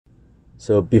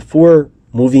So before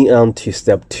moving on to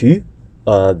step 2,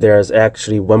 there's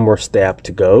actually one more step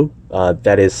to go.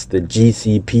 That is the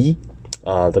GCP,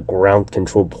 the ground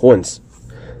control points.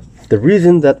 The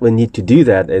reason that we need to do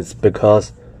that is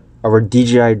because our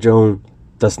DJI drone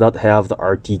does not have the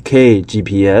RTK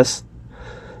GPS.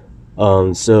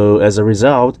 So as a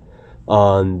result,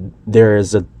 there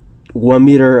is a 1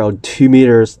 meter or 2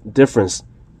 meters difference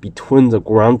between the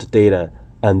ground data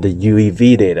and the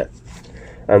UAV data.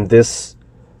 And this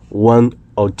 1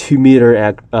 or 2 meter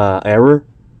error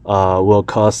will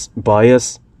cause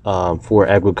bias for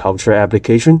agriculture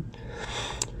application.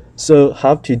 So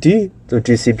how to do the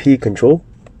GCP control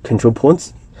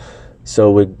points? So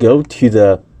we go to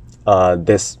the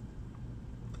this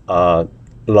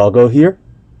logo here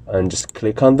and just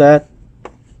click on that.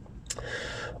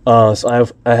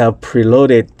 So I have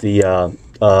preloaded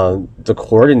the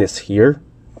coordinates here.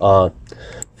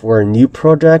 For a new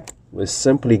project, we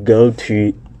simply go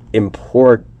to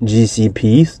import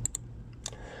GCPs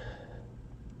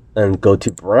and go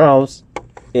to browse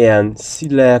and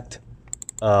select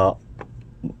the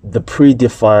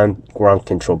predefined ground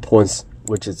control points,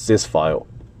 which is this file.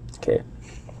 Okay.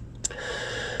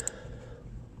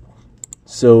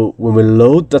 So when we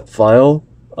load that file,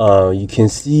 you can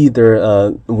see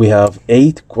there we have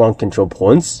 8 ground control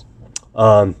points.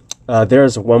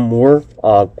 There's one more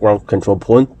ground control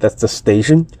point. That's the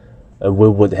station. We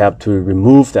would have to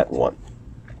remove that one.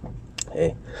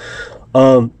 Okay.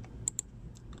 I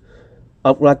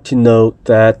would like to note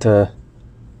that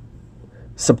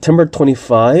September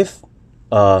 25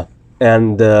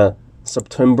 and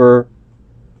September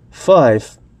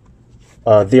 5,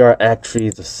 they are actually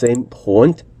the same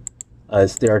point,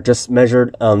 as they are just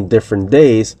measured on different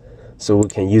days, so we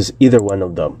can use either one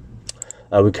of them.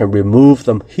 We can remove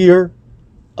them here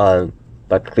by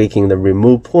clicking the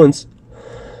remove points,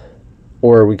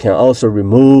 or we can also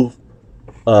remove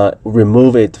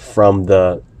it from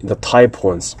the type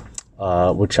points,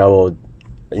 which I will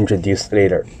introduce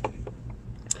later.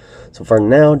 So for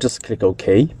now, just click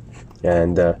OK.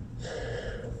 And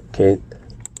okay.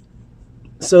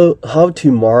 So how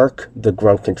to mark the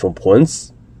ground control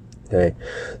points? Okay.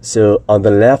 So on the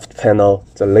left panel,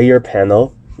 the layer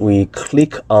panel, we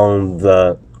click on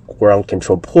the ground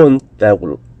control point that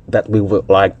we would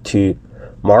like to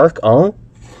mark on,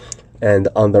 and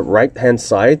on the right hand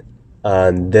side,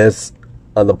 this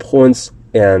the points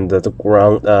and the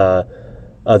ground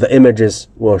the images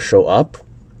will show up.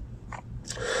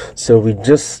 So we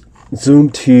just zoom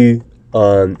to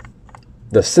the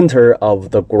center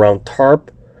of the ground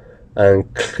tarp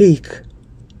and click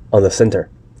on the center.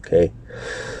 Okay,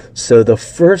 so the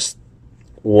first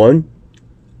one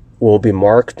will be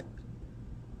marked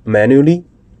manually,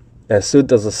 and so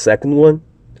does the second one.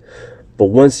 But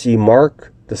once you mark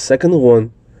the second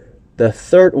one, the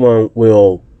third one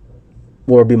will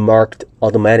be marked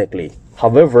automatically.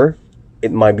 However,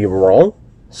 it might be wrong,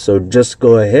 so just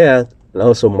go ahead and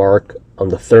also mark on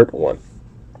the third one.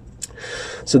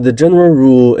 So the general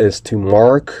rule is to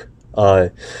mark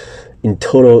in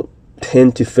total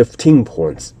 10 to 15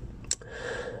 points.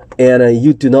 And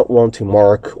you do not want to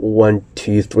mark 1,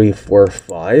 2, 3, 4,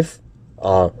 5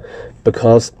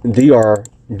 because they are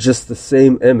just the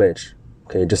same image,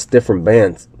 okay, just different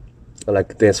bands,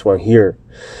 like this one here,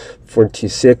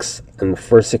 426 and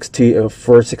 462,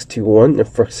 461 and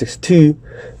 462.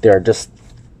 They are just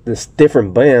these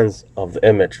different bands of the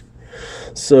image.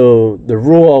 So the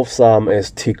rule of thumb is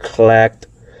to collect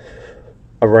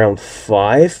around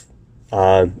 5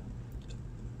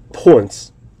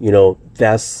 points, you know,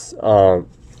 that's for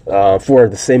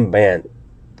the same band.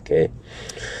 Okay,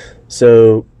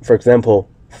 so for example,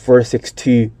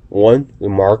 4621 we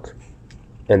mark,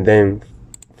 and then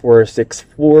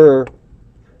 464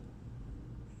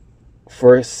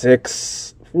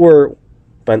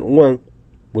 band 1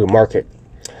 we mark it,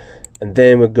 and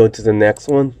then we go to the next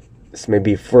one. It's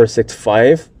maybe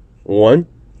 4651,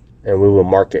 and we will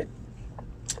mark it.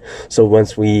 So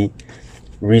once we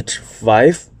reach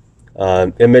 5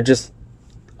 images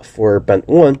for band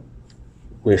 1,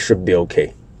 we should be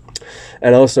okay.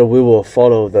 And also we will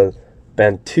follow the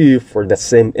band 2 for the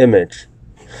same image,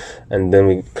 and then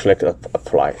we click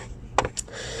apply.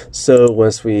 So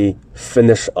once we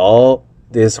finish all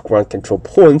these ground control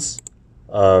points,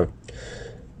 we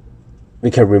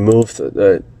can remove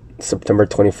the September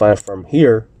 25 from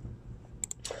here,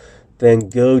 then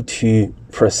go to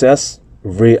process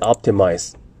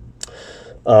re-optimize.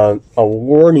 A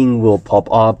warning will pop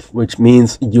up, which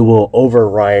means you will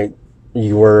overwrite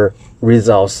your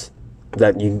results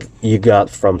that you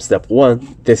got from step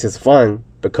 1. This is fine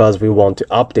because we want to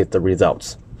update the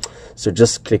results. So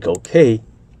just click OK.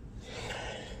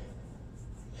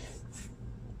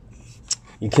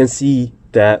 you can see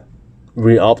that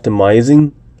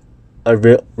reoptimizing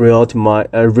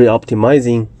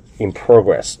in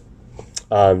progress.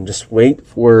 Just wait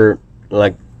for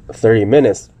like 30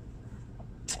 minutes,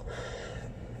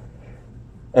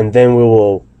 and then we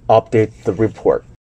will update the report.